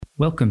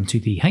Welcome to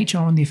the HR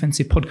on the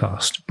Offensive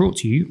podcast, brought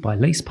to you by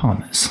Lace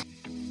Partners.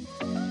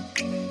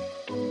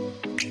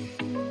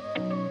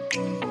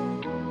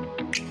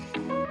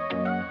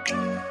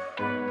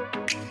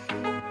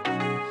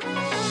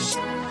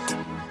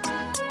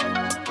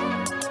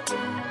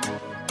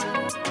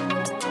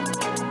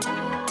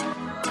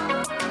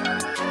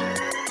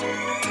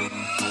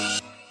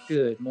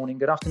 Good morning,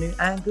 good afternoon,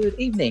 and good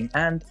evening,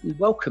 and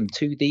welcome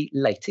to the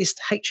latest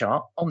HR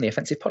on the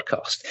Offensive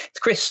podcast. It's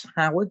Chris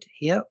Howard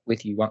here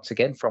with you once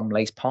again from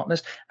Lace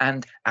Partners,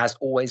 and as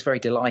always, very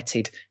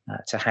delighted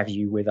to have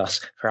you with us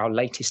for our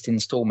latest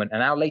instalment.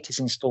 And our latest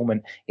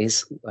instalment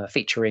is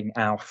featuring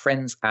our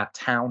friends at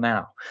How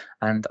Now.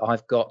 And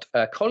I've got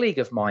a colleague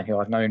of mine who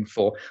I've known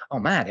for,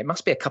 it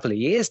must be a couple of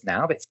years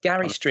now, but it's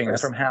Gary Stringer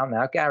from How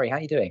Now. Gary, how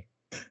are you doing?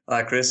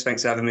 Hi, Chris.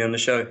 Thanks for having me on the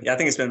show. Yeah, I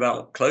think it's been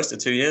about close to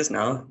 2 years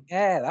now.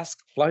 Yeah, that's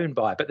flown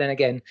by. But then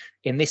again,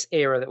 in this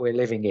era that we're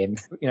living in,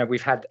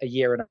 we've had a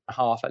year and a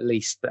half at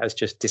least that has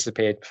just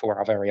disappeared before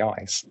our very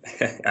eyes.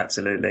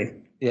 Absolutely.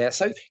 Yeah.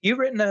 So you've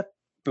written a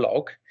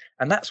blog,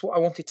 and that's what I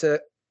wanted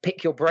to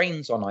pick your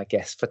brains on, I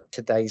guess, for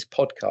today's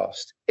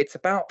podcast. It's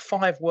about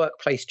 5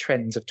 workplace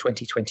trends of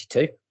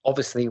 2022.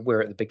 Obviously,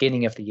 we're at the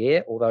beginning of the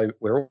year, although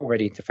we're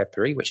already into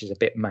February, which is a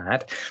bit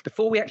mad.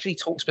 Before we actually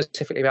talk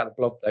specifically about the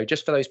blog, though,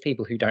 just for those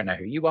people who don't know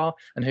who you are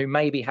and who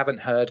maybe haven't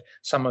heard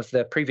some of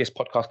the previous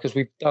podcasts, because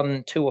we've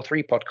done 2 or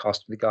 3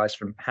 podcasts with the guys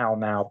from How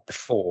Now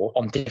before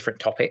on different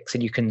topics,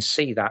 and you can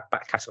see that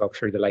back catalogue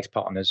through the Lace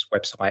Partners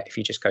website. If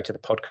you just go to the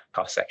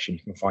podcast section,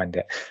 you can find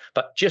it.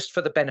 But just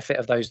for the benefit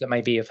of those that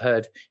maybe have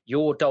heard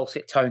your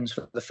dulcet tones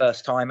for the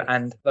first time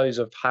and those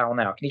of How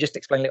Now, can you just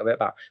explain a little bit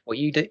about what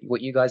you do,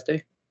 what you guys do?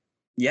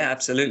 Yeah,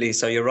 absolutely.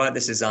 So you're right.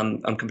 This is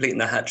I'm completing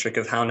the hat trick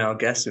of How Now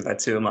guests. We've had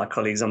 2 of my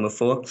colleagues on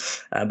before.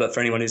 But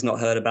for anyone who's not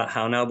heard about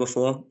How Now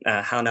before,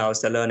 How Now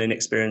is the learning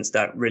experience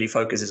that really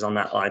focuses on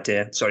that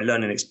idea.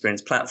 Learning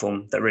experience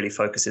platform that really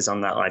focuses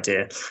on that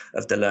idea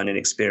of the learning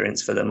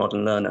experience for the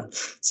modern learner.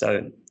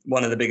 So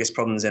one of the biggest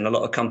problems in a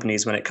lot of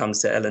companies when it comes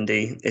to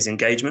L&D is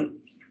engagement.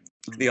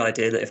 The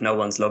idea that if no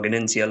one's logging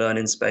into your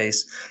learning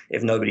space,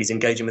 if nobody's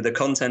engaging with the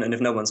content, and if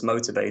no one's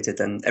motivated,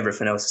 then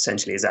everything else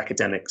essentially is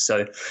academic.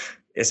 So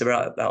it's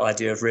about that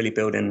idea of really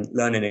building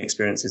learning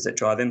experiences that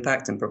drive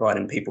impact and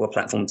providing people a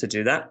platform to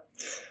do that.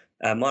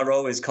 My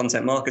role is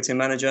content marketing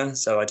manager.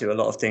 So I do a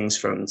lot of things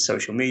from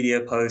social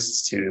media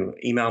posts to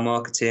email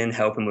marketing,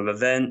 helping with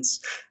events,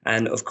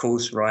 and of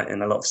course,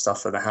 writing a lot of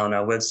stuff for the How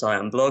Now website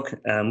and blog,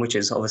 which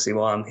is obviously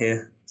why I'm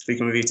here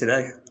speaking with you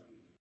today.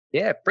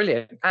 Yeah,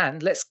 brilliant.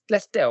 And let's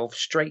delve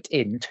straight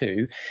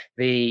into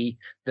the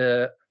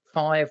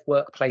 5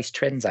 workplace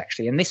trends,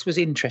 actually. And this was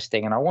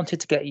interesting. And I wanted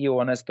to get you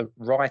on as the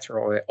writer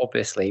of it,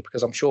 obviously,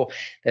 because I'm sure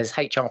there's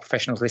HR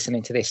professionals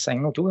listening to this saying,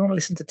 do we want to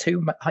listen to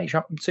two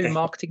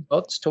marketing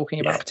bots talking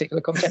about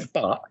particular content?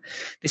 But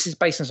this is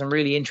based on some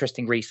really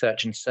interesting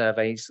research and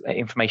surveys,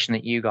 information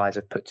that you guys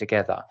have put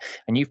together.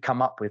 And you've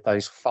come up with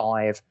those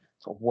 5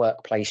 sort of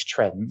workplace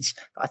trends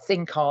that I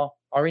think are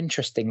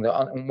interesting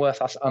and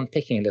worth us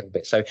unpicking a little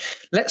bit. So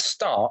let's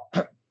start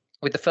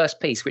with the first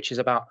piece, which is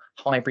about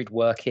hybrid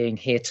working,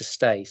 here to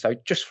stay. So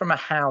just from a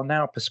How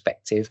Now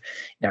perspective,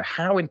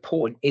 how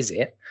important is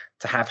it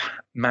to have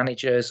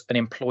managers and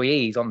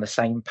employees on the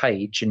same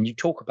page? And you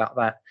talk about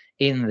that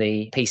in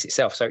the piece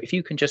itself. So if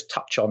you can just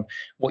touch on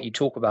what you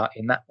talk about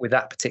with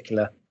that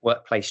particular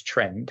workplace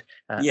trend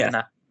and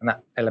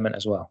that element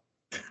as well.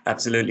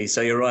 Absolutely.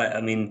 So you're right.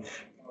 I mean,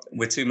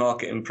 we're 2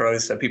 marketing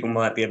pros, so people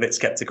might be a bit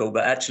skeptical.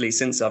 But actually,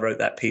 since I wrote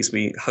that piece,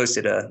 we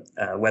hosted a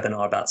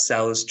webinar about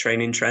sales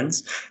training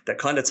trends that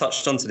kind of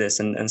touched onto this.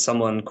 And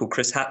someone called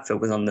Chris Hatfield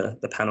was on the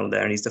panel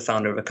there, and he's the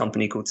founder of a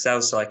company called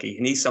Sales Psyche.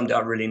 And he summed it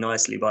up really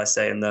nicely by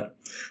saying that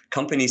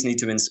companies need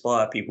to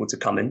inspire people to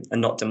come in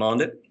and not demand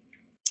it.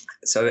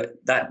 So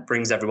that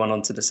brings everyone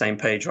onto the same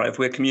page, right? If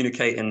we're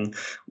communicating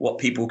what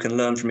people can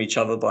learn from each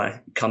other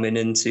by coming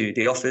into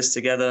the office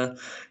together,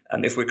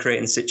 and if we're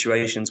creating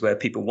situations where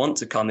people want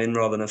to come in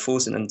rather than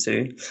forcing them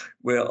to,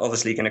 we're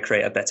obviously going to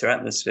create a better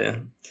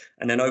atmosphere.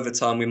 And then over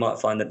time, we might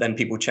find that then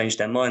people change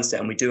their mindset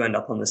and we do end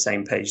up on the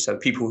same page. So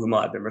people who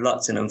might have been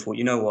reluctant and thought,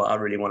 I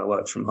really want to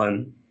work from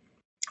home.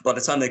 By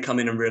the time they come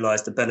in and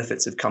realize the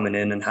benefits of coming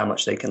in and how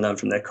much they can learn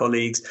from their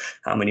colleagues,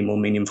 how many more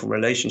meaningful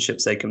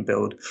relationships they can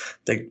build,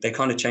 they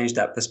kind of change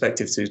that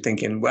perspective to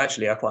thinking, well,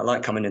 actually, I quite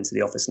like coming into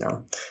the office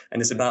now.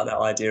 And it's about that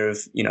idea of,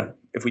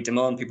 if we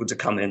demand people to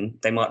come in,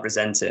 they might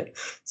resent it.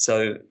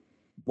 So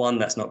one,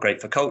 that's not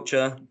great for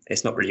culture.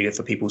 It's not really good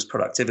for people's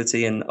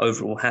productivity and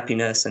overall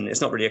happiness. And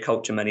it's not really a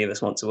culture many of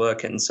us want to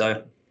work in.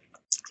 So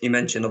you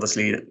mentioned,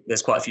 obviously,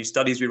 there's quite a few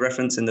studies we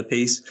reference in the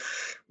piece.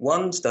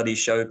 One study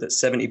showed that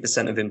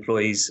 70% of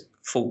employees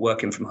thought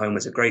working from home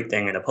was a great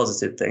thing and a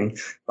positive thing,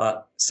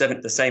 but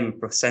the same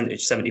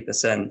percentage,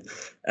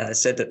 70%,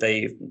 said that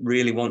they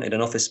really wanted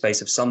an office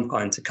space of some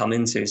kind to come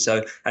into.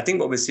 So I think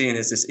what we're seeing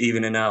is this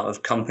evening out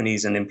of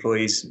companies and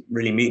employees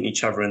really meeting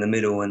each other in the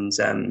middle and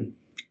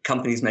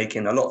companies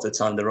making a lot of the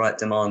time the right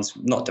demands,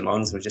 not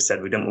demands, we just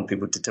said we don't want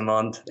people to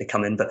demand they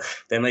come in, but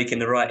they're making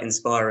the right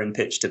inspiring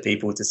pitch to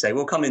people to say,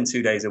 well, come in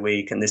 2 days a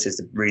week, and this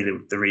is really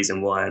the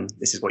reason why, and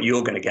this is what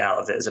you're going to get out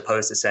of it, as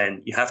opposed to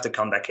saying you have to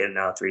come back in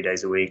now 3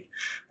 days a week,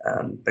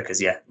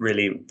 because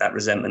really that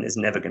resentment is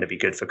never going to be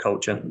good for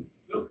culture.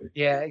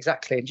 Yeah,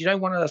 exactly. And do you know,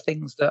 one of the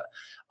things that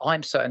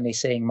I'm certainly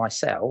seeing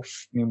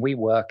myself, I mean, we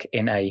work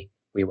in a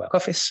WeWork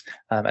office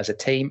as a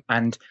team,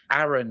 and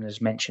Aaron has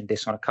mentioned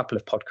this on a couple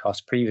of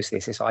podcasts previously.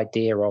 It's this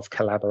idea of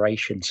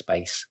collaboration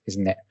space,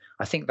 isn't it?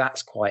 I think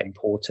that's quite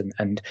important,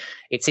 and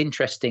it's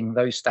interesting.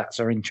 Those stats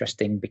are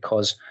interesting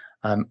because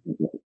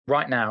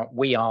right now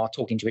we are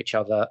talking to each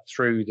other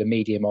through the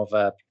medium of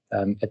a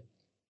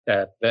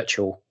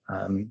virtual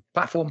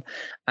platform,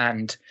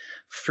 and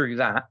through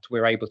that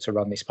we're able to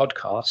run this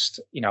podcast.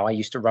 I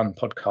used to run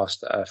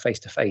podcasts face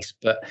to face,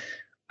 but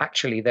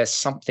actually there's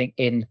something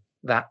in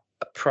that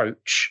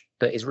approach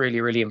that is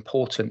really, really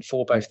important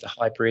for both the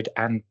hybrid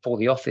and for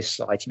the office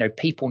side.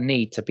 People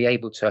need to be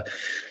able to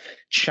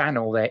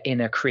channel their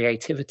inner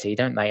creativity,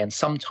 don't they? And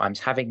sometimes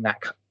having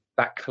that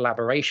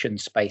collaboration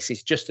space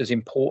is just as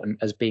important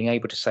as being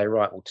able to say,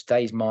 right, well,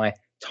 today's my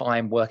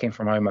time working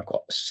from home. I've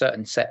got a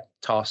certain set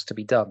tasks to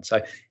be done.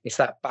 So it's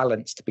that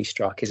balance to be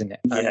struck, isn't it?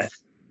 Yeah.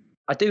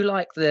 I do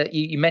like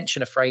you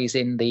mentioned a phrase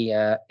in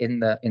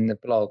the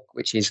blog,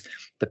 which is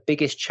the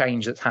biggest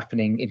change that's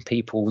happening in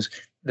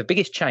the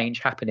biggest change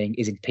happening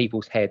is in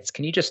people's heads.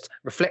 Can you just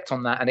reflect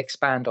on that and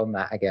expand on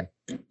that again?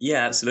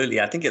 Yeah, absolutely.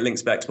 I think it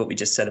links back to what we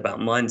just said about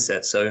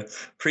mindset. So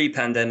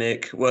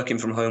pre-pandemic, working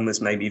from home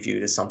was maybe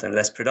viewed as something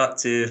less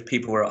productive.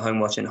 People were at home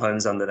watching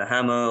Homes Under the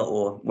Hammer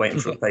or waiting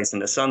for A Place in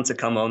the Sun to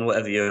come on,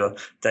 whatever your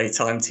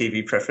daytime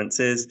TV preference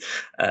is.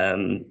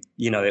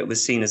 It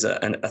was seen as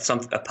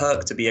a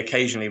perk to be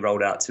occasionally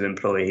rolled out to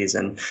employees,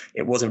 and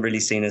it wasn't really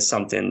seen as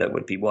something that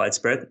would be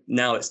widespread.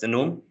 Now it's the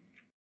norm.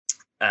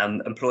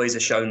 Employees are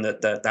shown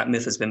that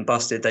myth has been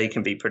busted. They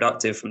can be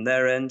productive from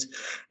their end.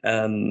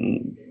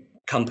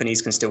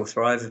 Companies can still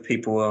thrive if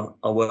people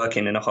are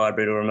working in a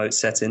hybrid or remote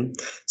setting.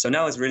 So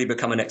now it's really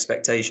become an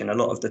expectation. A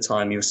lot of the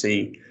time you'll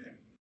see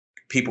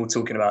people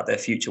talking about their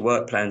future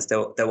work plans.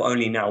 They'll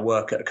only now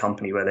work at a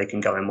company where they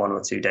can go in 1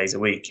 or 2 days a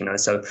week.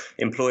 So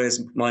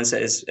employers'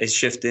 mindset is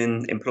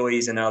shifting.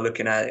 Employees are now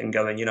looking at it and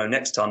going,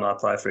 next time I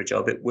apply for a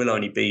job, it will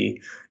only be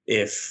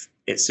if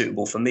it's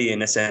suitable for me,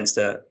 in a sense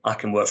that I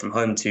can work from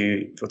home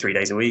 2 or 3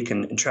 days a week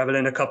and travel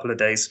in a couple of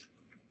days.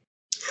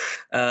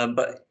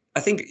 But I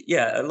think,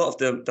 a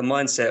lot of the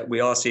mindset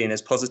we are seeing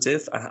is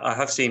positive. I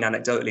have seen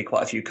anecdotally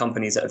quite a few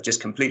companies that have just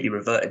completely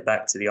reverted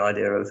back to the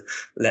idea of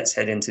let's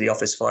head into the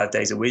office 5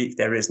 days a week.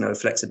 There is no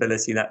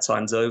flexibility. That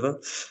time's over,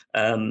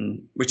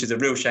 which is a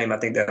real shame. I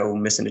think they're all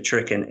missing a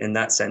trick in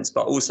that sense.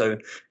 But also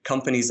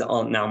companies that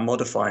aren't now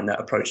modifying that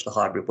approach to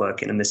hybrid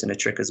working are missing a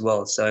trick as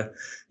well. So,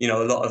 a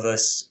lot of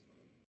us,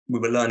 we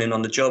were learning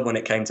on the job when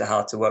it came to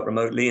how to work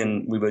remotely,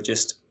 and we were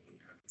just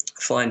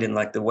finding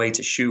like the way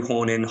to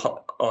shoehorn in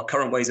our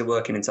current ways of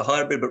working into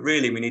hybrid. But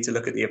really we need to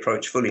look at the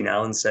approach fully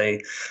now and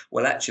say,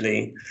 well,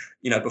 actually,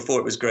 before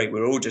it was great, we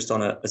were all just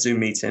on a Zoom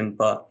meeting,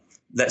 but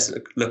let's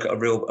look at a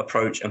real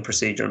approach and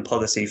procedure and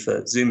policy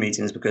for Zoom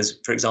meetings. Because,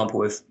 for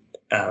example, if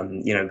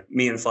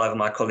me and 5 of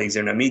my colleagues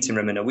are in a meeting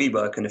room in a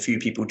WeWork and a few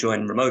people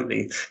join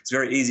remotely, it's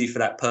very easy for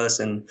that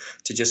person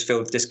to just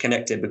feel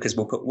disconnected, because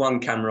we'll put one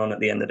camera on at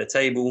the end of the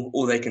table.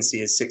 All they can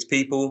see is 6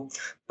 people.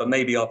 But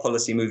maybe our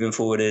policy moving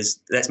forward is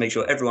let's make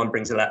sure everyone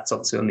brings a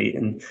laptop to a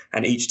meeting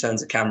and each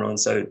turns a camera on,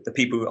 so the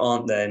people who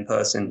aren't there in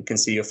person can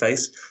see your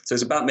face. So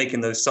it's about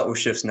making those subtle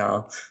shifts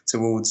now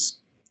towards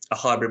a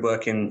hybrid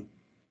working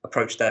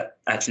approach that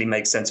actually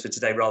makes sense for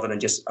today, rather than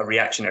just a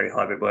reactionary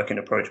hybrid working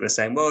approach. We're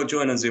saying, well,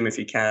 join on Zoom if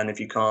you can. If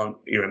you can't,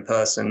 you're in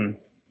person.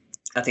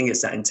 I think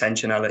it's that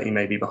intentionality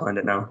maybe behind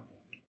it now.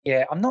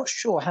 Yeah, I'm not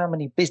sure how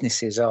many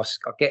businesses are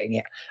getting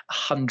it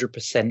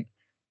 100%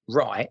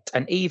 right.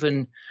 And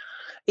even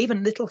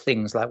little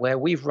things like where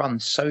we've run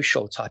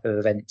social type of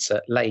events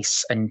at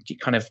Lace, and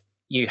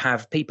you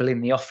have people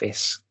in the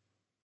office,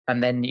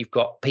 and then you've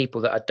got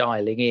people that are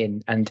dialing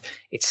in, and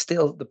it's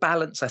still, the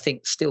balance I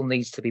think still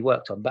needs to be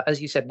worked on. But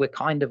as you said, we're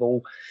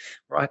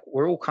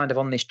all kind of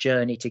on this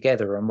journey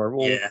together, and we're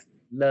all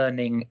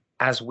learning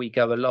as we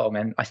go along.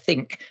 And I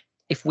think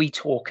if we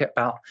talk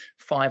about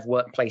 5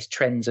 workplace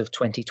trends of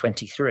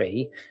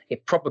 2023,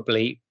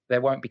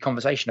 there won't be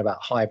conversation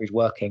about hybrid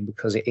working,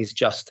 because it is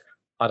just,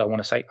 I don't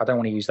want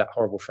to use that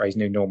horrible phrase,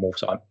 new normal.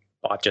 So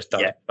I've just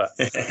done it, but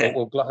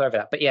we'll gloss over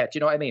that. But do you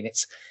know what I mean?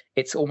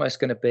 It's almost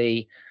going to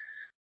be,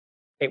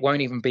 it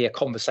won't even be a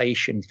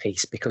conversation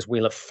piece, because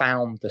we'll have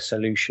found the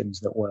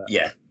solutions that work.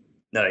 Yeah,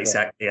 no,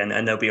 exactly. Yeah.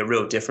 And there'll be a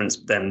real difference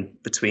then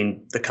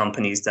between the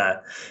companies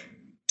that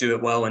do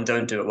it well and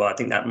don't do it well. I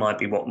think that might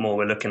be what more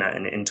we're looking at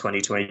in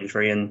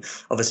 2023. And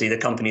obviously the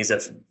companies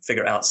that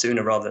figure it out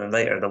sooner rather than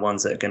later are the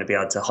ones that are going to be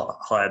able to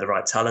hire the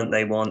right talent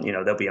they want.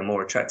 There'll be a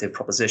more attractive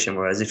proposition.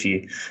 Whereas if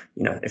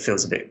it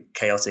feels a bit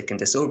chaotic and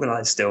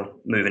disorganized still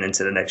moving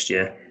into the next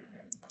year,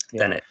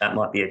 then that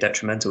might be a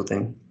detrimental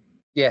thing.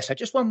 Yeah, so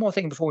just one more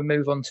thing before we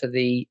move on to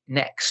the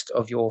next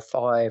of your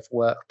 5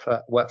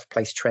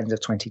 workplace trends of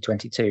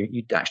 2022.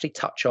 You'd actually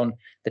touch on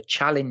the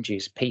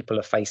challenges people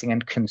are facing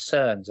and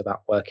concerns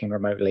about working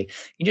remotely. Can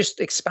you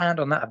just expand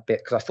on that a bit?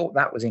 Because I thought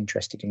that was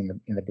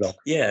interesting in the blog.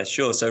 Yeah,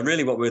 sure. So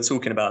really what we were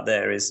talking about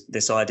there is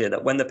this idea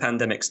that when the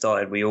pandemic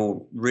started, we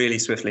all really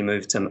swiftly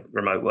moved to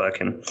remote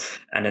working.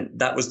 And then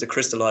that was the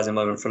crystallizing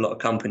moment for a lot of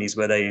companies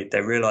where they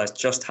realized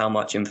just how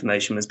much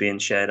information was being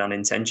shared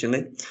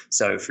unintentionally.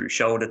 So through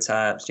shoulder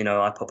taps,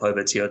 I pop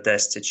over to your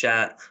desk to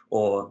chat,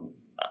 or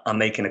I'm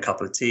making a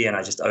cup of tea and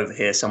I just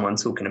overhear someone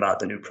talking about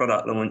the new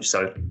product launch.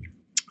 So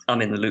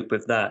I'm in the loop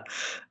with that.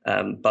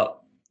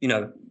 But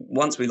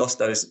once we lost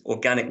those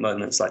organic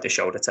moments like the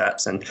shoulder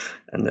taps and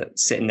the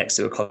sitting next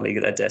to a colleague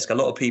at their desk, a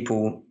lot of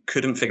people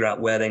couldn't figure out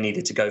where they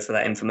needed to go for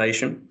that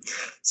information.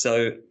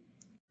 So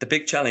the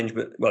big challenge,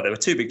 well, there were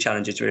 2 big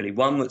challenges really.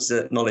 One was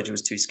that knowledge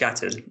was too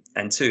scattered,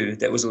 and 2,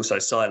 that was also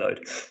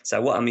siloed. So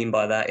what I mean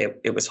by that,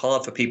 it was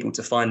hard for people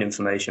to find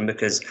information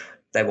because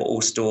they were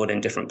all stored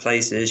in different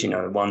places.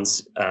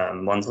 One's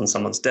on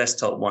someone's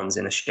desktop, one's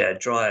in a shared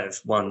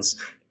drive, one's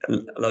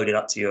loaded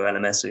up to your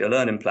LMS or your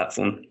learning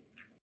platform.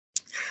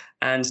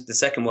 And the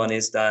second one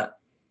is that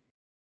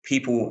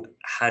people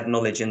had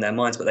knowledge in their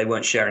minds, but they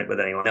weren't sharing it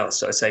with anyone else.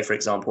 So say, for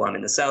example, I'm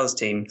in the sales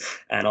team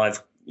and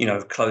I've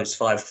closed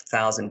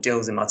 5,000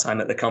 deals in my time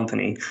at the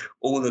company.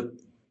 All the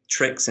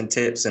tricks and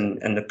tips and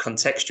the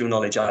contextual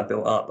knowledge I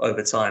built up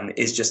over time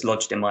is just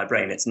lodged in my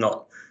brain. It's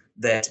not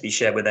there to be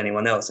shared with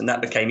anyone else. And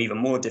that became even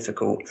more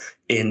difficult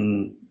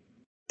in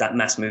that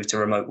mass move to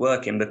remote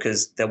working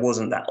because there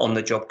wasn't that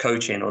on-the-job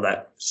coaching or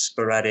that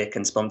sporadic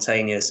and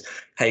spontaneous,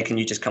 hey, can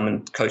you just come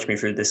and coach me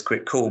through this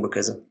quick call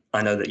because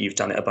I know that you've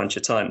done it a bunch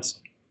of times.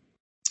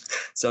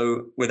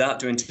 So without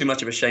doing too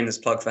much of a shameless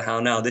plug for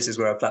HowNow, this is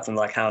where a platform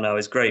like HowNow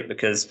is great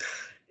because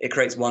it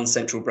creates one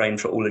central brain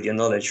for all of your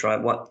knowledge,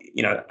 right?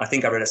 I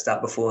think I read a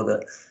stat before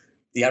that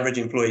the average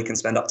employee can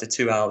spend up to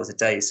 2 hours a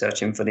day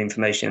searching for the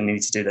information they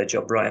need to do their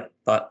job right.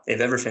 But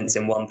if everything's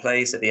in one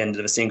place at the end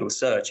of a single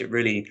search, it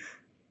really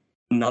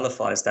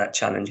nullifies that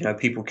challenge.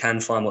 People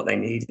can find what they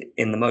need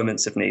in the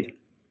moments of need.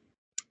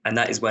 And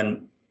that is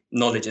when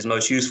knowledge is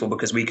most useful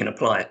because we can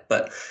apply it.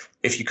 But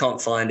if you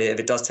can't find it, if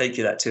it does take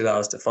you that 2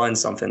 hours to find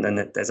something,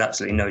 then there's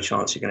absolutely no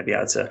chance you're going to be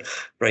able to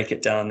break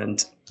it down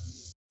and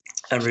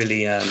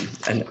really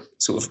and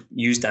sort of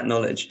use that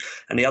knowledge.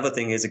 And the other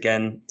thing is,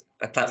 again,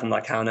 a platform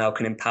like HowNow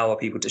can empower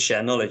people to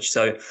share knowledge.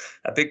 So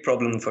a big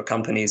problem for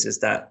companies is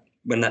that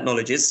when that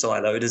knowledge is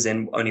siloed, as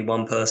in only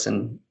one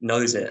person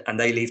knows it and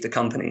they leave the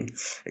company,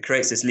 it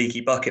creates this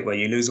leaky bucket where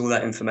you lose all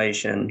that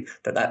information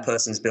that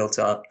person's built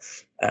up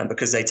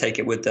because they take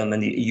it with them,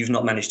 and you've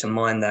not managed to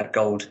mine that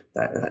gold,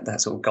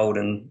 that sort of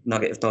golden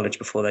nugget of knowledge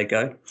before they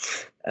go.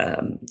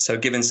 So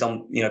giving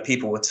some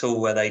people a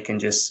tool where they can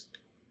just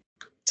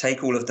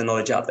take all of the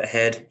knowledge out of their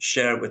head,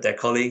 share it with their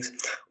colleagues,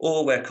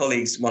 or where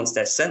colleagues, once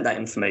they're sent that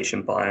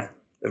information by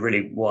a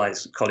really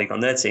wise colleague on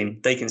their team,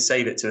 they can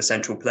save it to a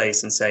central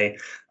place and say,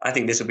 I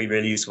think this will be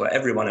really useful for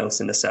everyone else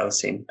in the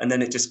sales team. And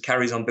then it just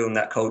carries on building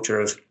that culture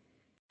of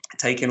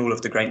taking all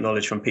of the great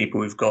knowledge from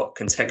people who've got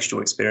contextual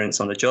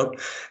experience on the job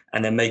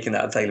and then making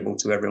that available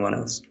to everyone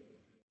else.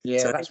 Yeah,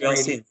 so that's really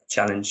seeing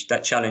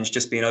that challenge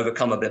just being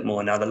overcome a bit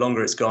more. Now, the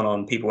longer it's gone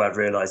on, people have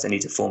realized they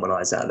need to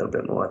formalize that a little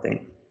bit more, I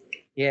think.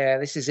 Yeah,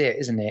 this is it,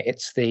 isn't it?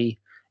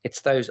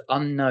 It's those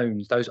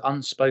unknowns, those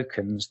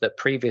unspokens that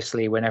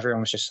previously, when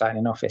everyone was just sat in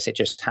an office, it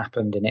just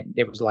happened and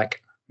it was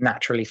like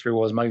naturally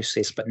through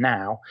osmosis. But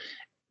now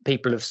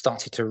people have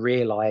started to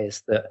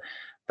realize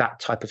that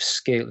type of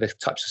skill, the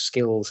types of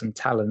skills and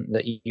talent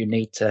that you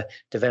need to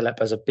develop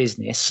as a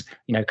business,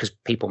 because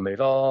people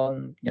move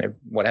on,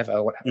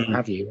 whatever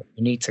have you.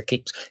 You need to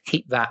keep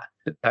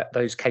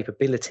those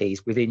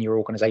capabilities within your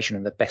organization.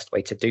 And the best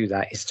way to do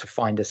that is to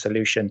find a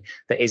solution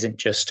that isn't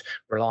just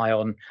rely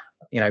on,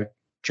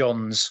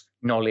 John's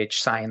knowledge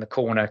sat in the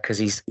corner because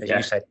he's, as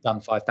you said, done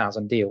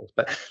 5,000 deals.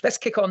 But let's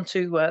kick on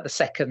to the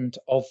second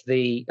of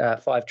the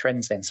 5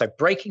 trends then. So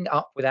breaking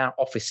up with our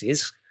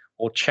offices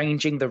or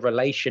changing the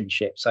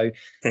relationship. So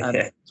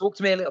talk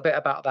to me a little bit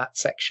about that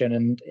section.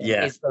 And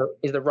is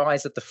the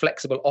rise of the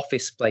flexible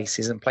office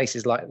spaces and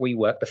places like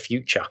WeWork the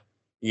future?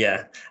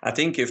 Yeah, I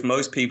think if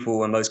most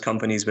people and most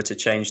companies were to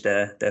change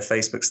their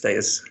Facebook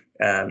status,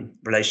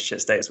 relationship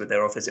status with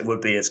their office, it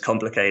would be as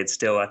complicated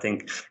still. I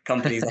think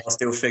companies are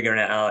still figuring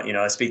it out.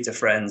 I speak to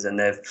friends and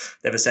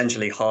they've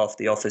essentially halved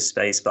the office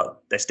space,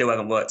 but they still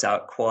haven't worked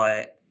out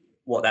quite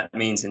what that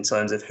means in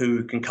terms of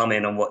who can come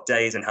in on what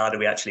days and how do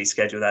we actually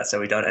schedule that so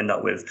we don't end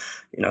up with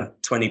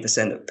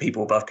 20% of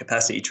people above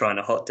capacity trying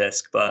a hot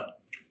desk. But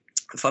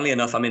funnily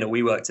enough, I'm in a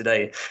WeWork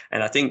today,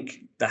 and I think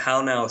the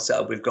HowNow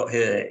setup we've got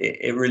here,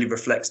 it really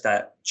reflects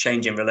that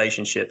change in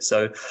relationship.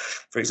 So,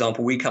 for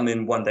example, we come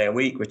in 1 day a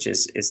week, which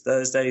is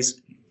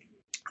Thursdays.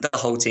 The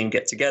whole team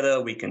get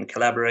together, we can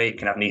collaborate,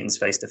 can have meetings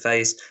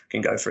face-to-face,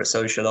 can go for a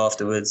social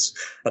afterwards.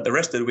 But the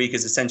rest of the week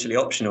is essentially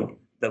optional.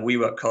 The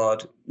WeWork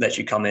card lets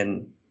you come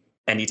in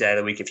any day of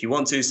the week if you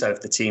want to. So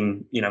if the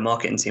team,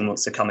 marketing team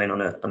wants to come in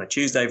on a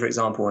Tuesday, for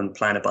example, and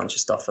plan a bunch of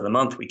stuff for the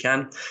month, we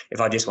can.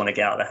 If I just want to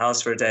get out of the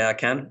house for a day, I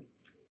can.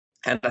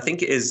 And I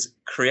think it is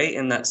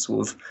creating that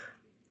sort of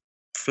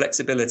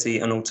flexibility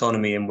and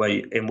autonomy in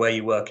where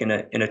you work in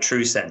a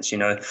true sense.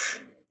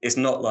 It's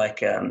not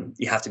like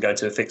you have to go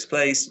to a fixed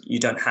place. You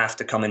don't have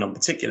to come in on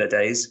particular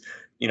days.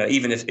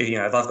 Even if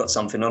I've got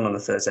something on a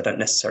Thursday, I don't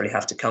necessarily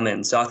have to come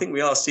in. So I think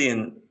we are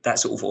seeing that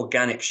sort of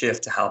organic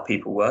shift to how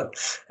people work,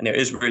 and it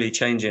is really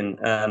changing.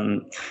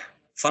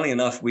 Funnily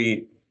enough,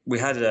 we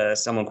had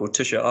someone called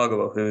Tushar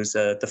Agarwal, who's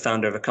the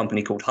founder of a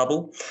company called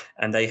Hubble,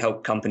 and they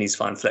help companies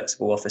find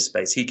flexible office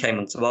space. He came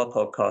onto our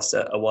podcast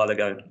a while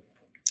ago,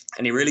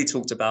 and he really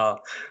talked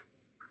about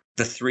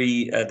the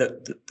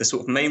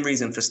sort of main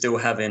reason for still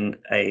having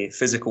a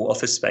physical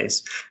office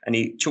space. And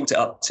he chalked it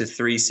up to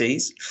 3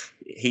 C's.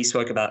 He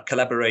spoke about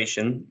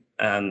collaboration,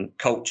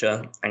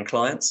 culture, and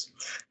clients.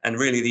 And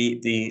really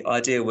the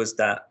idea was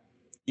that,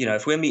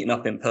 if we're meeting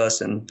up in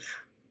person,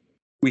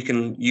 we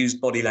can use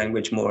body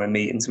language more in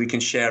meetings. We can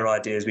share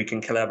ideas. We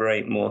can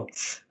collaborate more.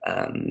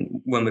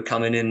 When we're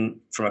coming in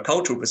from a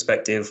cultural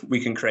perspective, we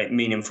can create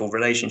meaningful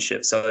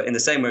relationships. So in the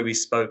same way we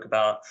spoke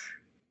about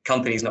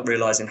companies not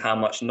realizing how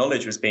much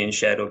knowledge was being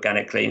shared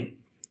organically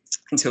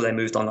until they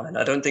moved online,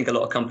 I don't think a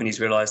lot of companies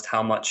realized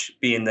how much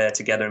being there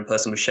together in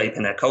person was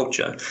shaping their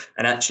culture.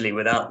 And actually,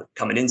 without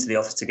coming into the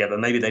office together,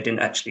 maybe they didn't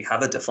actually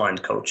have a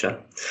defined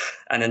culture.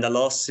 And then the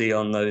last C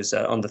on those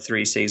on the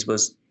 3 C's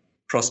was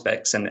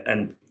prospects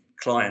and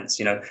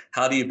clients.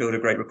 How do you build a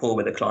great rapport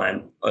with a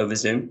client over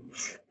Zoom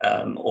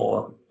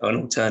or an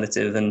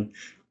alternative? And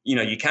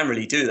you can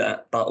really do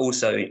that, but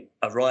also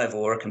a rival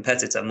or a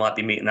competitor might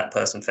be meeting that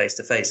person face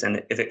to face.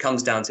 And if it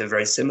comes down to a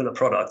very similar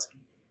product,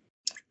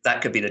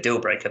 that could be the deal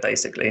breaker,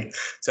 basically.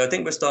 So I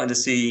think we're starting to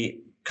see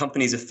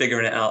companies are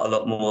figuring it out a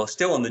lot more,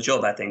 still on the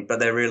job, I think, but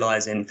they're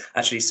realizing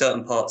actually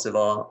certain parts of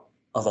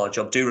our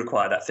job do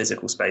require that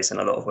physical space in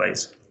a lot of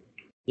ways.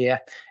 Yeah,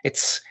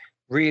 it's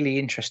really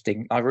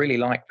interesting. I really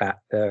like that,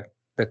 the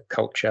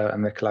culture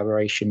and the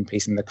collaboration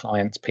piece and the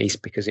clients piece,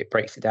 because it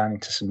breaks it down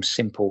into some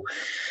simple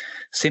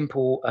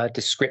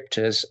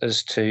descriptors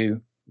as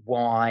to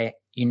why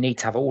you need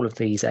to have all of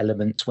these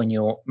elements when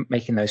you're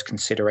making those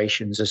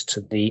considerations as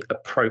to the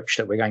approach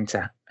that we're going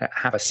to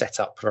have a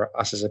setup for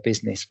us as a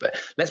business. But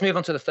let's move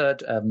on to the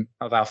third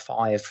of our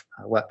 5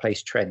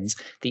 workplace trends,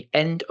 the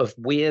end of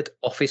weird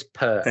office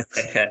perks.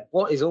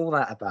 What is all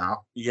that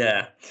about?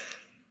 Yeah.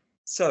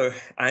 So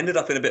I ended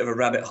up in a bit of a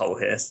rabbit hole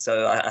here.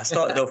 So I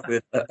started off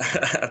with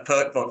a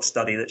Perkbox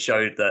study that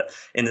showed that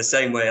in the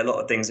same way a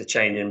lot of things are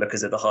changing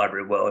because of the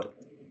hybrid world,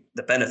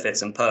 the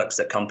benefits and perks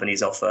that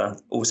companies offer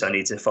also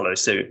need to follow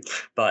suit.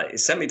 But it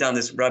sent me down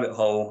this rabbit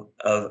hole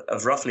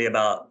of roughly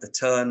about the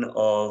turn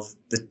of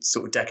the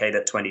sort of decade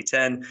at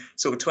 2010,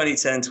 sort of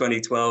 2010,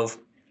 2012.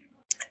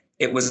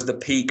 It was the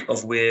peak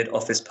of weird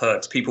office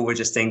perks. People were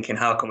just thinking,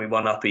 how can we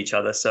one up each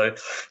other? So,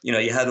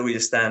 you had all your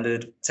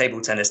standard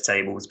table tennis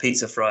tables,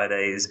 pizza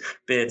Fridays,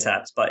 beer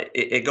taps, but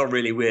it got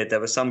really weird. There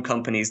were some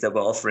companies that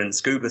were offering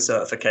scuba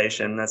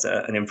certification as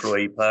an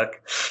employee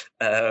perk.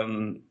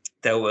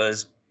 There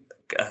was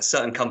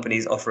certain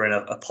companies offering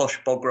a posh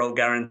bog roll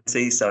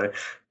guarantee. So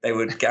they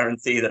would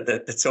guarantee that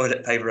the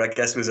toilet paper, I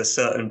guess, was a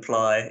certain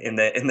ply in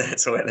their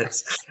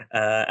toilets.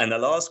 And the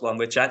last one,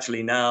 which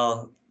actually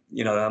now,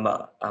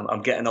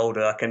 I'm getting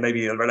older, I can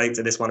maybe relate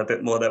to this one a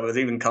bit more. There was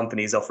even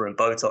companies offering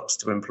Botox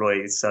to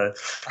employees. So,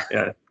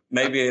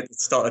 maybe at the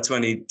start of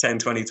 2010,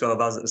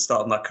 2012, I was at the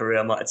start of my career,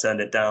 I might have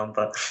turned it down.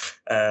 But,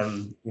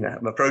 I'm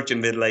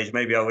approaching middle age.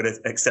 Maybe I would have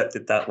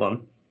accepted that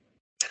one.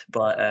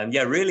 But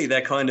really,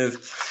 they're kind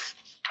of...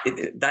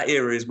 that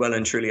era is well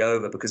and truly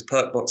over, because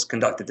Perkbox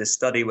conducted this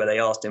study where they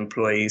asked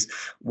employees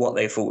what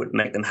they thought would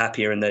make them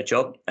happier in their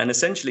job. And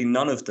essentially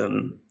none of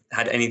them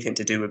had anything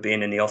to do with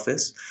being in the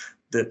office.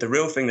 The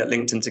real thing that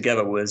linked them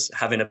together was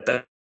having a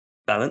better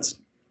balance.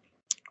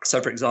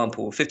 So, for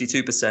example,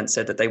 52%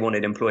 said that they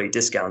wanted employee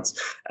discounts.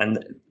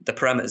 And the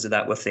parameters of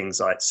that were things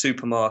like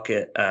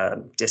supermarket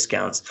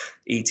discounts,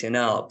 eating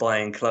out,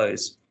 buying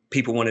clothes.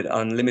 People wanted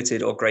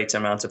unlimited or greater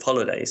amount of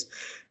holidays.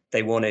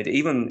 They wanted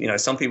even,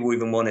 some people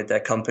even wanted their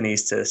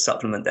companies to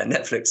supplement their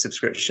Netflix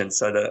subscription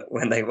so that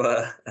when they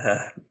were,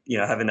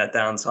 having that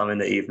downtime in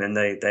the evening,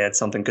 they had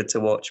something good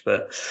to watch.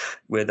 But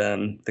with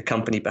the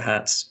company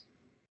perhaps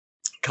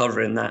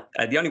covering that,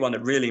 the only one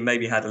that really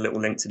maybe had a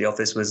little link to the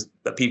office was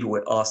that people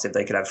were asked if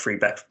they could have free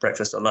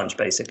breakfast or lunch,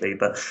 basically.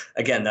 But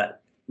again,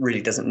 that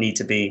really doesn't need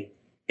to be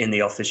in the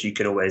office. You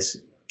could always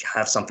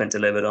have something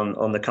delivered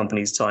on the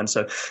company's time.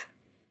 So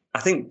I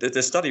think that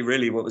the study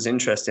really, what was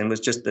interesting was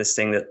just this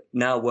thing that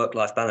now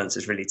work-life balance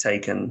is really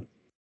taken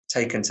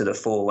to the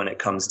fore when it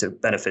comes to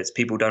benefits.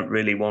 People don't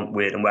really want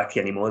weird and wacky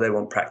anymore. They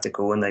want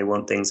practical, and they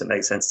want things that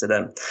make sense to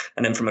them.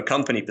 And then from a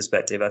company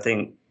perspective, I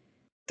think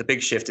the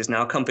big shift is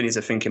now companies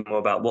are thinking more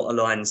about what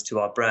aligns to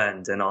our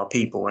brand and our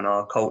people and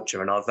our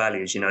culture and our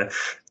values.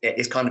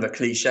 It's kind of a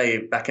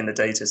cliche back in the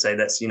day to say,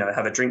 let's,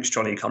 have a drinks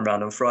trolley come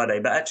round on Friday,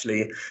 but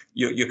actually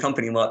your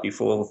company might be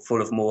full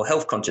of more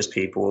health conscious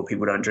people, or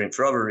people don't drink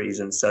for other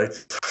reasons. So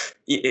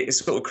it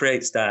sort of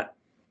creates that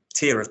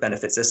tier of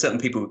benefits. There's certain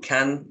people who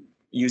can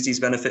use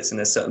these benefits and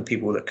there's certain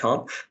people that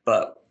can't,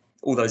 but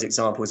all those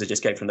examples I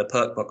just gave from the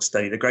Perkbox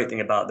study, the great thing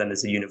about them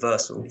is they're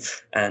universal.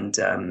 And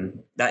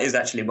that is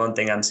actually one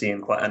thing I'm seeing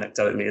quite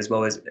anecdotally as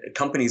well, as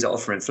companies are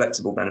offering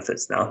flexible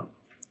benefits now,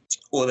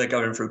 or they're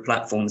going through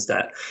platforms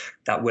that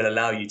will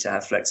allow you to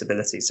have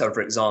flexibility. So, for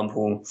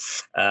example,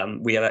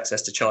 we have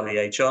access to Charlie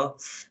HR.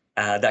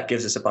 That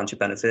gives us a bunch of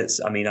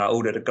benefits. I mean, I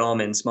ordered a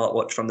Garmin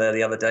smartwatch from there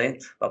the other day,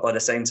 but by the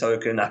same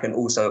token, I can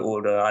also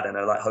order,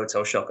 like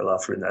Hotel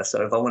Chocolat through there.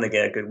 So if I want to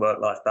get a good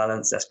work-life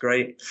balance, that's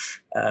great.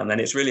 And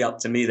it's really up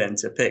to me then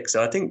to pick.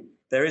 So I think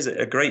there is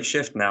a great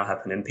shift now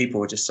happening.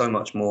 People are just so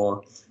much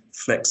more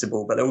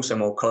flexible, but also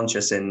more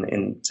conscious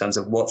in terms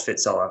of what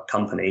fits our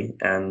company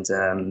and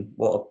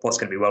what's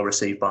going to be well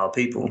received by our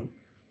people.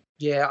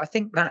 Yeah, I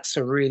think that's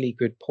a really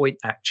good point,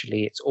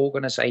 actually. It's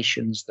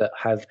organizations that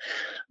have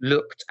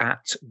looked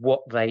at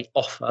what they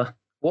offer.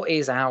 What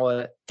is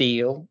our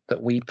deal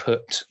that we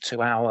put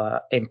to our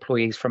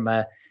employees from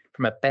a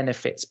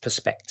benefits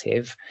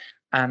perspective,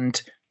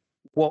 and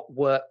what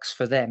works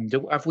for them?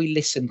 Have we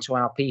listened to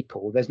our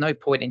people? There's no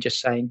point in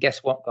just saying,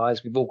 guess what,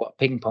 guys, we've all got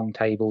ping pong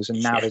tables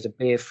and now there's a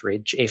beer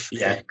fridge, if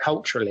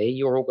culturally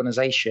your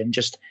organization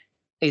just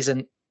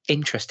isn't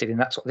interested in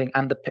that sort of thing,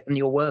 and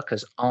your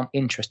workers aren't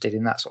interested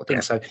in that sort of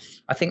thing. So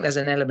I think there's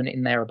an element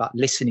in there about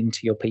listening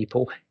to your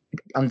people,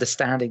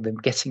 understanding them,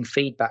 getting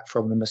feedback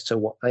from them as to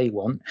what they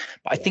want.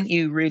 But I think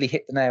you really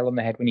hit the nail on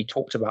the head when you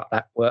talked about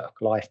that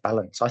work-life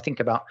balance. I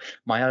think about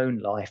my own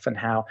life and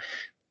how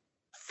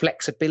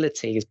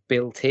flexibility is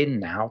built in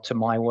now to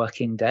my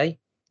working day.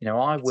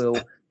 I will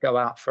go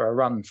out for a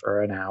run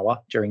for an hour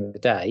during the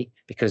day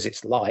because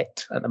it's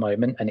light at the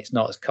moment and it's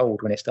not as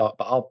cold when it's dark,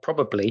 but I'll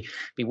probably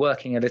be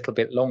working a little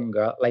bit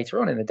longer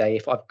later on in the day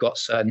if I've got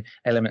certain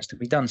elements to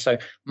be done. So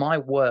my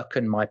work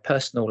and my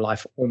personal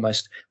life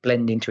almost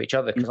blend into each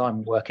other because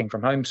I'm working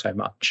from home so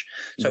much.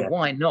 So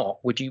why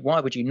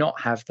would you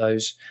not have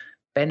those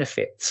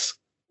benefits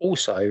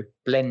also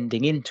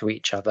blending into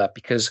each other?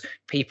 Because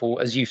people,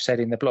 as you've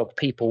said in the blog,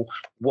 people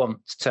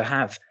want to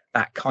have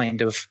that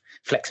kind of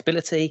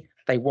flexibility.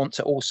 They want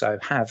to also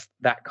have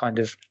that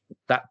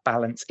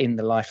balance in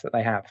the life that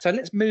they have. So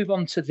let's move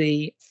on to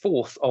the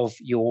fourth of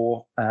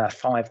your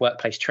 5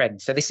 workplace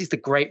trends. So this is the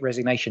Great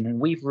Resignation, and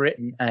we've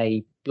written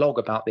a blog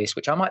about this,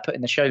 which I might put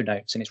in the show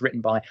notes, and it's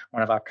written by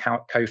one of our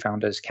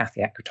co-founders,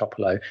 Kathy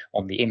Akutopoulos,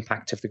 on the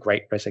impact of the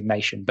Great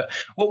Resignation. But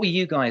what were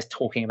you guys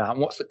talking about, and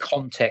what's the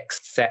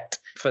context set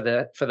for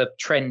the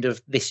trend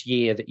of this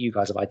year that you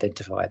guys have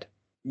identified?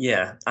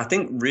 Yeah, I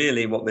think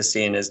really what we're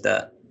seeing is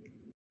that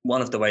one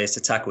of the ways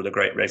to tackle the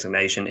Great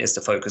Resignation is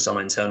to focus on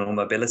internal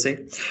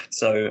mobility.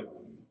 So,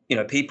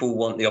 people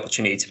want the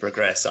opportunity to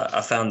progress.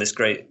 I found this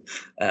great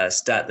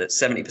stat that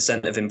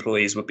 70% of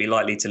employees would be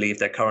likely to leave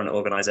their current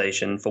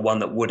organization for one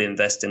that would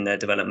invest in their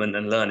development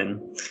and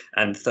learning.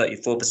 And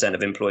 34%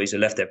 of employees who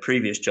left their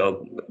previous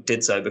job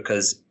did so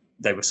because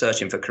they were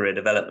searching for career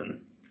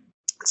development.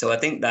 So I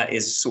think that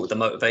is sort of the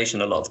motivation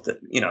a lot of the,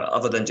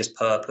 other than just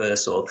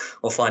purpose or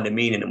finding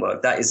meaning in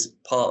work, that is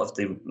part of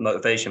the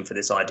motivation for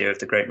this idea of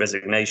the Great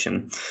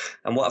Resignation.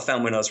 And what I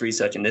found when I was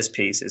researching this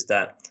piece is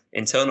that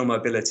internal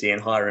mobility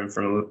and hiring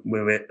from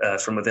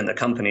within the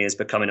company is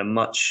becoming a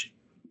much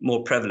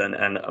more prevalent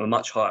and a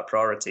much higher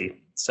priority.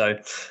 So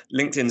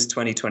LinkedIn's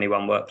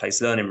 2021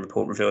 Workplace Learning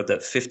Report revealed that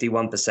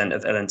 51%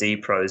 of L&D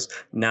pros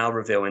now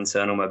reveal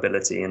internal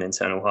mobility and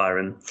internal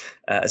hiring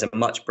as a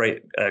much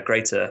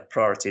greater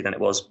priority than it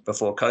was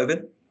before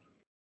COVID.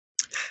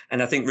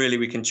 And I think really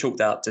we can chalk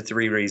that up to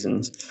 3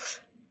 reasons.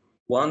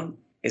 One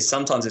is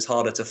sometimes it's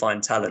harder to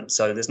find talent.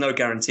 So there's no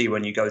guarantee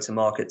when you go to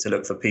market to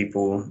look for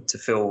people to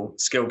fill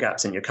skill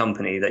gaps in your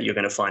company that you're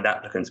going to find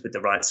applicants with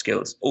the right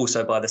skills.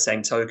 Also, by the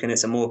same token,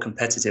 it's a more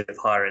competitive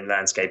hiring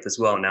landscape as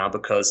well now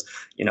because,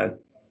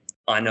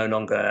 I no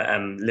longer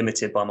am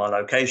limited by my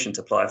location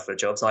to apply for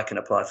jobs. I can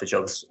apply for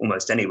jobs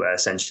almost anywhere,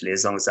 essentially,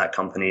 as long as that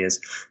company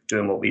is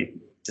doing what we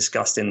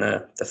discussed in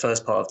the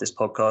first part of this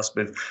podcast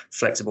with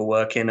flexible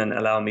working and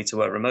allowing me to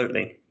work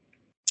remotely.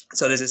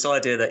 So there's this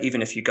idea that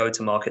even if you go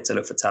to market to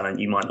look for talent,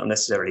 you might not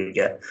necessarily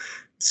get the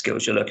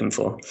skills you're looking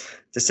for.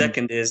 The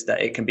second is that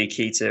it can be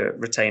key to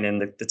retaining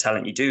the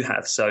talent you do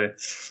have. So,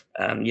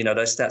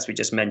 those stats we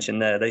just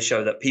mentioned there, they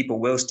show that people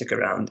will stick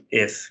around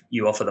if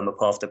you offer them a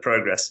path to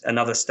progress.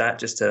 Another stat,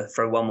 just to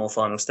throw one more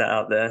final stat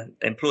out there,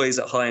 employees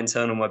at high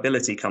internal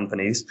mobility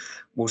companies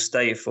will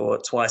stay for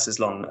twice as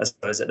long as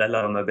those at their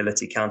lower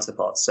mobility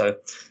counterparts. So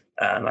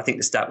I think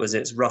the stat was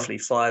it's roughly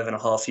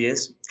 5.5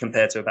 years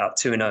compared to about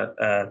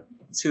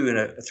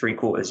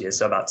 2.75 years,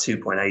 so about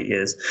 2.8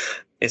 years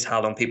is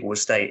how long people will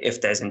stay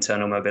if there's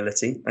internal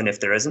mobility and if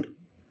there isn't.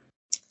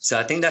 So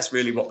I think that's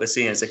really what we're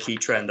seeing as a key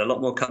trend. A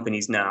lot more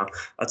companies now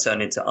are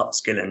turning to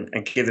upskilling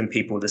and giving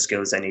people the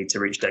skills they need to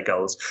reach their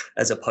goals,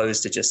 as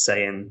opposed to just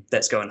saying,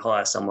 let's go and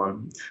hire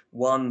someone.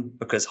 One,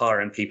 because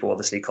hiring people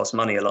obviously costs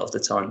money a lot of the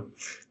time.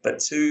 But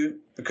two,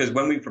 because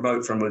when we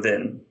promote from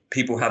within,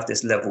 people have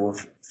this level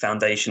of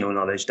foundational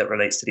knowledge that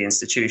relates to the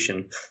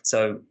institution.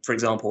 So, for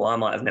example, I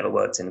might have never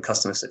worked in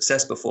customer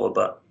success before,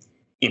 but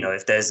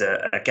if there's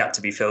a gap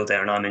to be filled there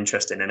and I'm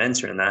interested in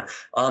entering that,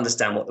 I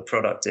understand what the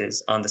product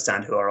is. I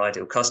understand who our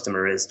ideal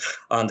customer is.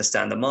 I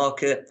understand the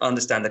market. I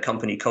understand the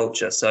company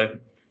culture. So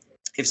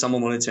if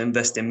someone wanted to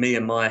invest in me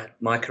and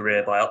my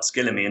career by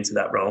upskilling me into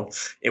that role,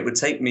 it would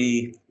take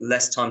me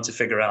less time to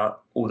figure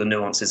out all the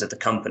nuances of the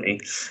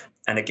company.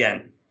 And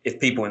again, if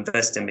people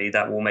invest in me,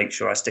 that will make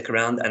sure I stick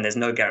around. And there's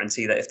no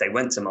guarantee that if they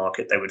went to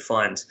market, they would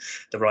find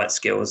the right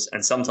skills.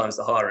 And sometimes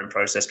the hiring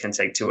process can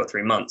take 2 or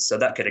 3 months. So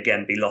that could,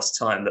 again, be lost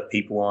time that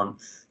people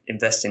aren't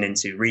investing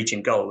into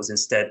reaching goals.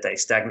 Instead, they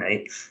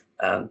stagnate,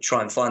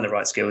 try and find the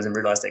right skills and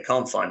realize they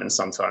can't find them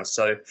sometimes.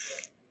 So,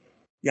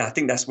 yeah, I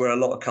think that's where a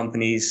lot of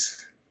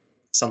companies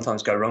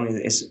sometimes go wrong,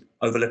 is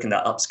overlooking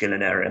that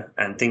upskilling area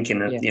and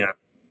thinking of,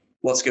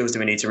 what skills do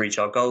we need to reach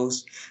our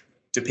goals?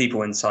 Do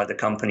people inside the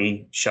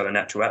company show a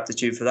natural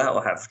aptitude for that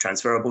or have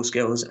transferable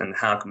skills? And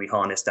how can we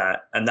harness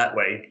that? And that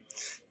way,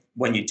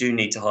 when you do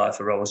need to hire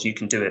for roles, you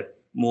can do it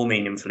more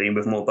meaningfully and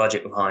with more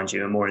budget behind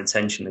you and more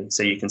intentionally.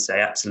 So you can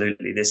say,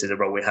 absolutely, this is a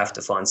role we have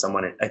to find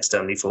someone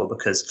externally for,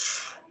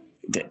 because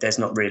there's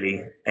not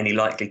really any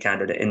likely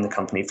candidate in the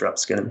company for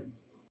upskilling.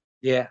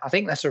 Yeah, I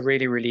think that's a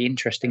really, really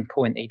interesting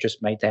point that you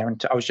just made there. And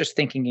I was just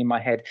thinking in my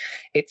head,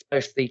 it's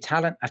both the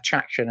talent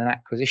attraction and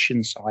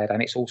acquisition side,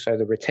 and it's also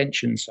the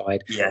retention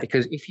side. Yeah.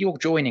 Because if you're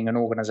joining an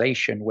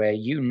organization where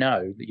you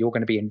know that you're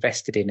going to be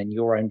invested in and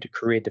your own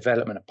career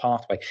development and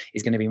pathway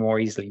is going to be more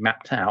easily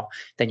mapped out,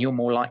 then you're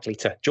more likely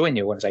to join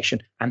the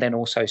organization and then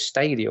also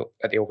stay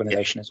at the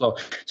organization as well.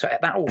 So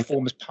that all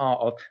forms part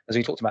of, as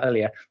we talked about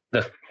earlier,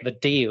 the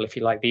deal, if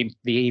you like, the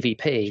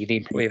EVP, the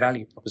employee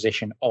value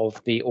proposition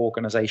of the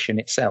organization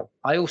itself.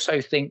 I also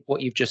think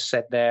what you've just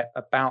said there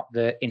about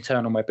the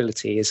internal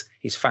mobility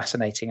is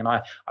fascinating. And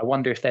I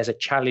wonder if there's a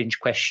challenge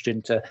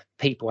question to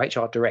people,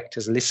 HR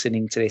directors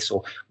listening to this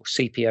or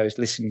CPOs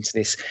listening to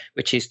this,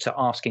 which is to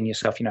asking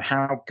yourself,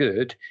 how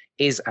good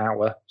is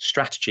our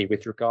strategy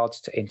with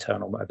regards to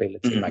internal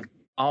mobility? Like,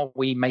 are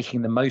we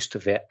making the most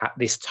of it at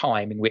this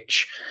time in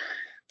which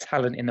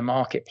talent in the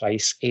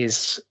marketplace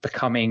is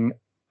becoming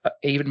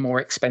even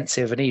more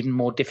expensive and even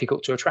more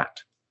difficult to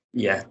attract?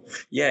 Yeah,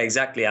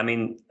 exactly. I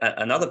mean,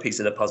 another piece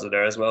of the puzzle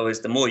there as well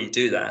is the more you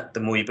do that, the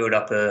more you build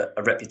up a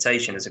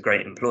reputation as a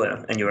great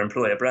employer, and your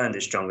employer brand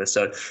is stronger.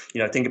 So,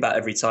 think about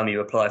every time you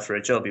apply for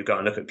a job, you go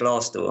and look at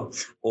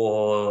Glassdoor,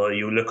 or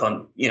you look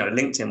on,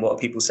 LinkedIn, what are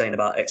people saying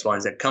about X, Y,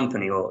 and Z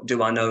company, or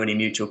do I know any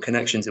mutual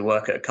connections who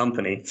work at a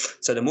company?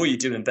 So the more you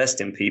do invest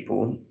in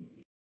people,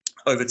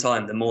 over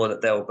time, the more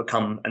that they'll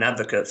become an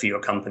advocate for your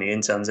company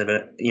in terms of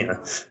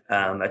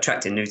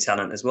attracting new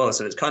talent as well.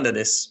 So it's kind of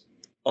this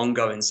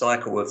ongoing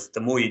cycle of the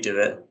more you do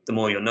it, the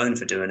more you're known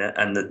for doing it,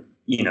 and that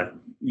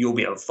you'll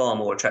be in a far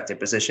more attractive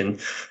position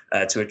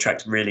to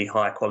attract really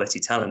high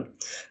quality talent.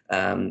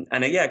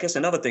 I guess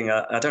another thing,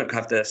 I don't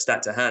have the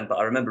stat to hand, but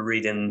I remember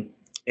reading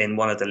in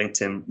one of the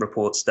LinkedIn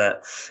reports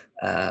that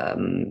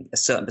a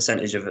certain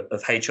percentage of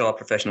HR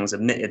professionals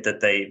admitted that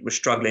they were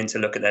struggling to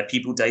look at their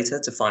people data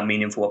to find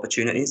meaningful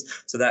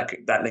opportunities. So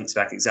that links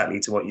back exactly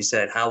to what you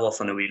said. How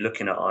often are we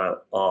looking at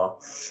our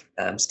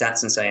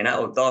stats and saying,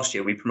 last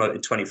year we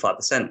promoted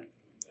 25%,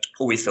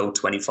 or we filled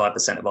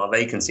 25% of our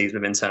vacancies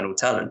with internal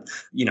talent?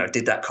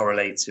 Did that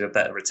correlate to a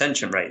better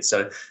retention rate?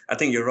 So I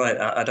think you're right.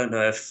 I don't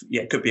know if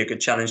it could be a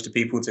good challenge to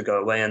people to go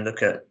away and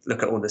look at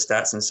all the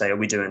stats and say, are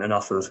we doing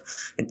enough of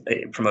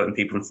promoting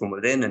people from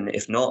within? And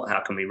if not, how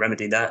can we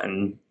remedy that?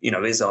 And,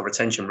 is our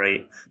retention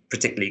rate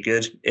particularly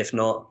good? If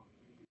not,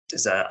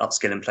 does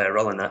upskilling play a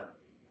role in that?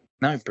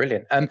 No,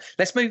 brilliant.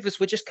 Let's move, as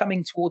we're just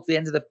coming towards the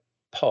end of the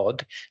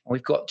pod, and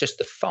we've got just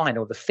the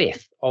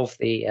fifth of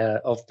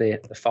the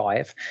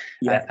five,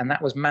 and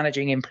that was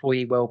managing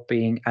employee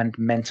well-being and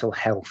mental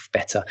health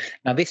better.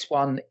 Now, this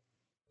one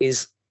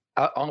is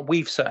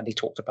we've certainly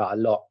talked about a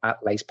lot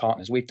at Lace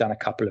Partners. We've done a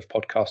couple of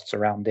podcasts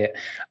around it,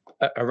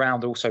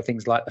 around also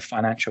things like the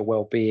financial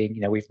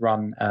well-being. We've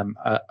run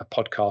a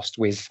podcast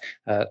with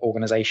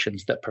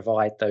organizations that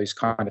provide those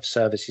kind of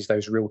services,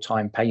 those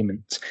real-time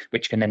payments,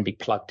 which can then be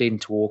plugged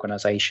into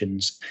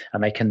organizations,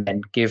 and they can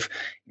then give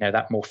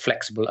that more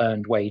flexible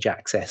earned wage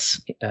access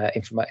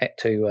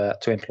to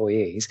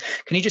employees.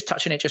 Can you just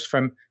touch on it just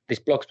from this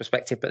blog's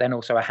perspective, but then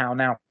also a How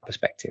Now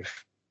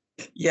perspective?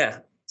 Yeah.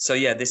 So,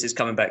 this is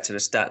coming back to the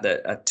stat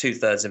that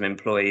 2/3 of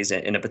employees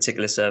in a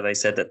particular survey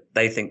said that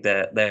they think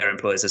their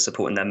employers are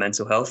supporting their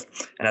mental health.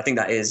 And I think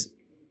that is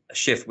a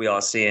shift we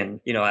are seeing.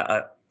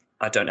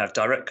 I don't have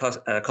direct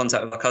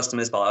contact with our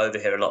customers, but I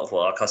overhear a lot of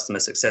what our customer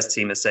success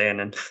team is saying.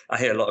 And I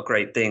hear a lot of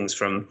great things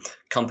from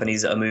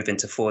companies that are moving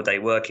to 4-day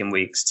working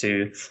weeks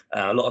to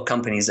a lot of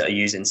companies that are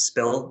using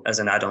Spill as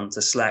an add-on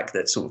to Slack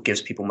that sort of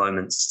gives people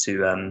moments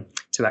to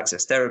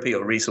access therapy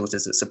or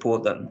resources that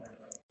support them.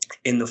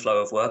 in the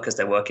flow of work as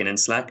they're working in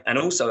Slack. And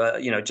also,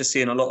 just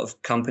seeing a lot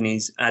of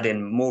companies add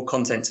in more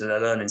content to their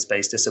learning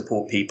space to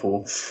support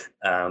people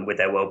with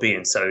their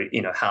well-being. So,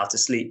 how to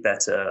sleep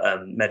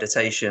better,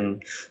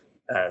 meditation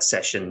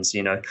sessions,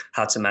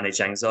 how to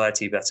manage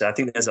anxiety better. I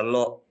think there's a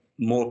lot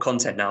more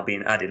content now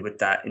being added with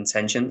that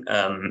intention.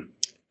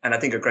 And I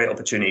think a great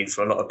opportunity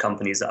for a lot of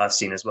companies that I've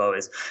seen as well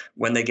is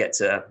when they get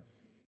to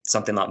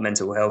something like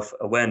Mental Health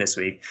Awareness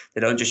Week,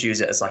 they don't just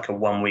use it as like a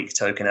 1 week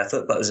token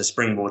effort, but as a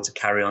springboard to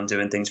carry on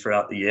doing things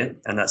throughout the year.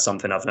 And that's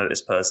something I've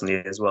noticed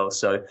personally as well.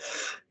 So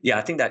yeah,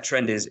 I think that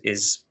trend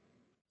is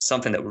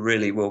something that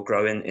really will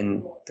grow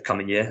in the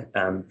coming year.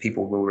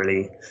 People will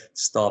really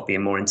start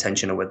being more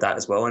intentional with that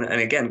as well. And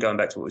again, going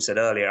back to what we said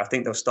earlier, I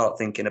think they'll start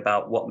thinking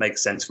about what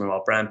makes sense from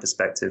our brand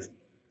perspective.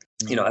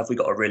 Have we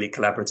got a really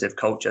collaborative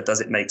culture?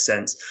 Does it make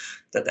sense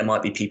that there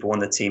might be people on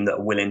the team that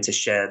are willing to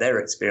share their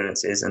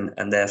experiences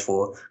and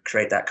therefore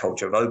create that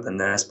culture of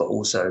openness, but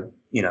also,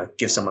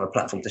 give someone a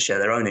platform to share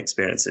their own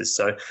experiences?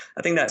 So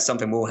I think that's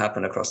something will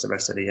happen across the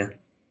rest of the year.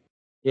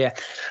 Yeah.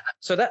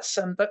 So that's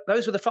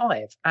those were the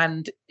 5,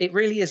 and it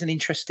really is an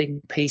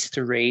interesting piece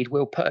to read.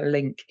 We'll put a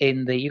link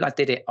in you guys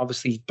did it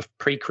obviously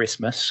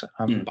pre-Christmas,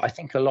 but I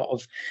think a lot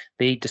of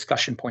the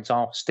discussion points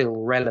are still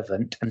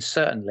relevant, and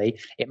certainly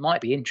it might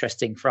be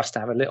interesting for us to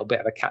have a little bit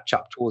of a catch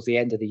up towards the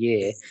end of the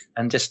year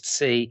and just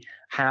see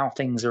how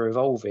things are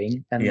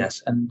evolving and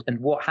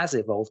what has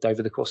evolved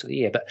over the course of the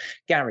year. But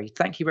Gary,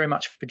 thank you very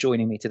much for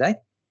joining me today.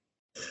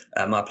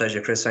 My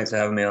pleasure, Chris. Thanks for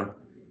having me on.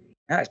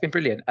 It's been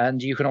brilliant.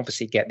 And you can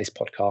obviously get this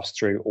podcast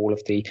through all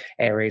of the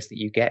areas that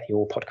you get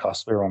your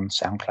podcasts. We're on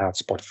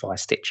SoundCloud, Spotify,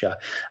 Stitcher.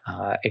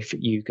 If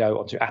you go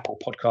onto Apple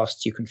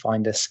Podcasts, you can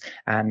find us.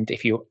 And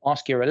if you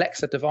ask your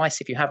Alexa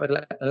device, if you have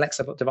an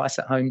Alexa device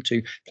at home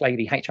to play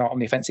the HR on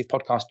the Offensive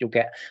podcast, you'll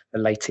get the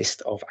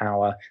latest of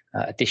our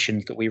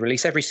editions that we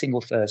release every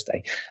single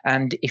Thursday.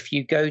 And if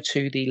you go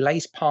to the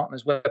Lace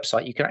Partners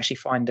website, you can actually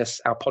find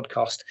our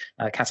podcast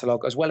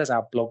catalogue, as well as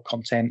our blog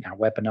content, our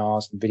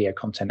webinars and video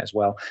content as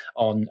well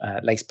on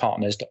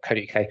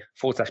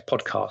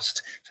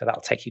lacepartners.co.uk/podcast. So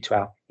that'll take you to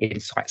our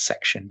insights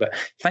section. But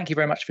thank you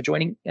very much for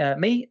joining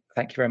me.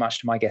 Thank you very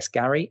much to my guest,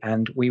 Gary.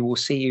 And we will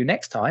see you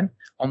next time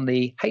on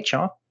the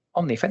HR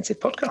on the Offensive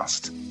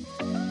podcast.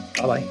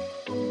 Bye-bye.